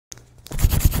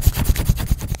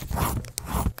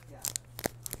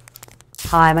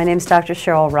Hi, my name is Dr.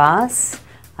 Cheryl Ross.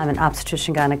 I'm an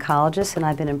obstetrician gynecologist and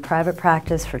I've been in private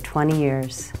practice for 20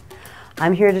 years.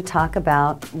 I'm here to talk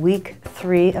about week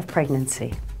 3 of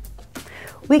pregnancy.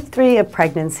 Week 3 of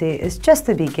pregnancy is just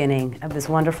the beginning of this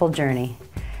wonderful journey.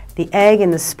 The egg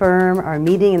and the sperm are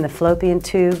meeting in the fallopian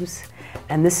tubes,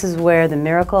 and this is where the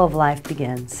miracle of life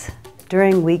begins.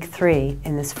 During week 3,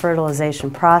 in this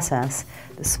fertilization process,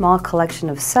 the small collection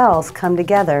of cells come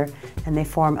together and they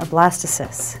form a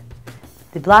blastocyst.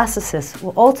 The blastocyst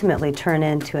will ultimately turn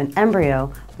into an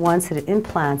embryo once it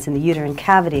implants in the uterine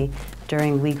cavity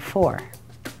during week 4.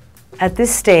 At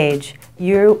this stage,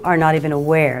 you are not even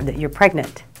aware that you're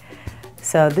pregnant.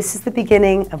 So this is the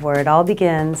beginning of where it all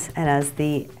begins, and as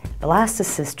the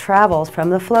blastocyst travels from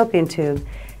the fallopian tube,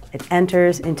 it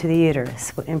enters into the uterus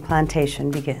where implantation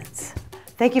begins.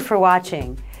 Thank you for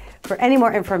watching. For any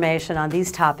more information on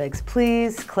these topics,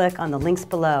 please click on the links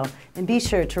below and be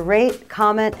sure to rate,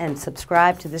 comment, and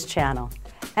subscribe to this channel.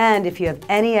 And if you have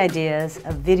any ideas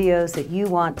of videos that you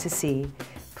want to see,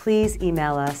 please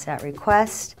email us at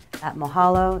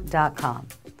request@mahalodotcom.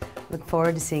 Look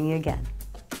forward to seeing you again.